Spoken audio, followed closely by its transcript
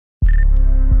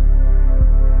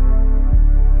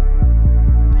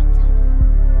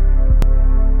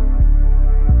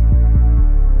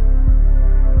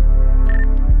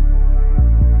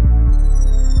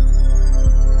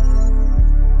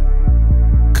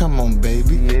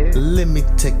let me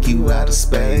take you out of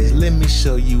space. Let me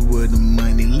show you where the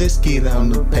money. Let's get on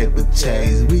the paper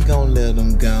chase. We gon' let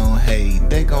them go, hey,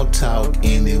 they gon' talk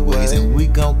anyways. And we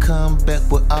gon' come back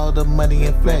with all the money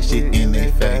and flash it in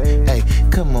their face. Hey,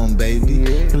 come on baby,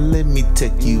 let me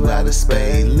take you out of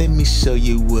space. Let me show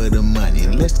you where the money.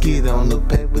 Let's get on the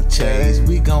paper chase.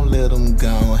 We gon' let them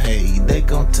go, hey, they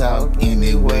gon' talk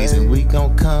anyways. And we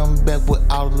gon' come back with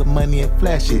all the money and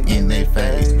flash it in their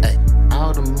face. Hey,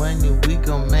 all the money we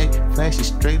gon' make, flash it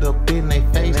straight up in their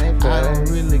face. I don't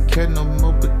really care no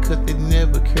more because they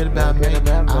never cared about me.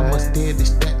 I'ma steady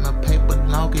stack my paper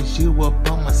long as you up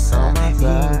on my side. You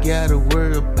ain't gotta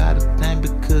worry about a thing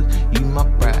because you my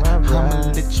bride.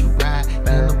 I'ma let you ride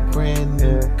in a brand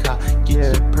new car.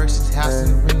 Get your purses, house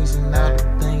and rings and all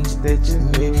the things that you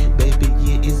need. Baby,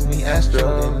 yeah, it's me,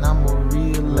 Astro, and I'm a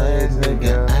real ass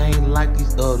nigga. I ain't like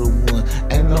these other ones,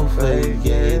 ain't no fake,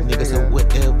 yeah, nigga. So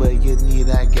whatever you need,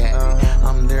 I got it.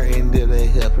 I'm there and there to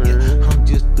help you. I'm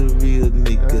just a real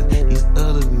nigga. These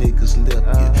other niggas left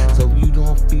you. So if you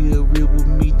don't feel real with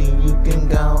me, then you can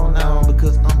go on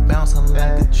because I'm bouncing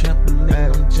like a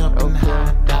trampoline. I'm jumping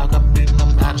high, dog.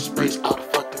 I'm out of space all the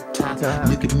fucking time.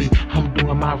 Look at me, I'm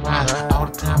doing my ride all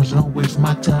the time. So don't waste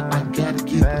my time. I gotta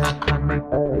get my camera.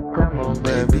 Come on,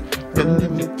 baby,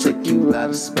 let me take you out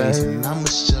of space, and I'ma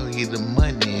show you the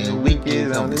money, and we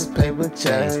get on this paper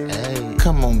chase. Hey,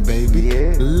 come on, baby,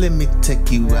 let me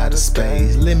take you out of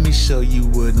space. Let me show you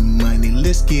where the money.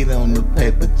 Let's get on the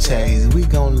paper chase. We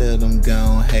gon' let them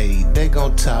go, hey, they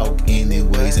gon' talk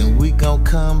anyways, and we gon'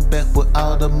 come back with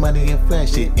all the money and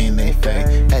flash it in their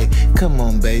face. Hey, come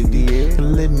on, baby,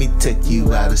 let me take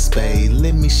you out of space.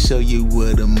 Let me show you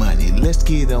where the money. Let's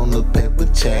get on the paper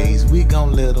chase. We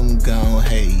gon' let them go,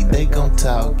 hey, they gon'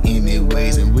 talk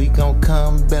anyways, and we gon'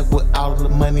 come back with all the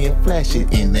money and flash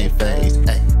it in their face.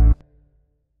 Hey.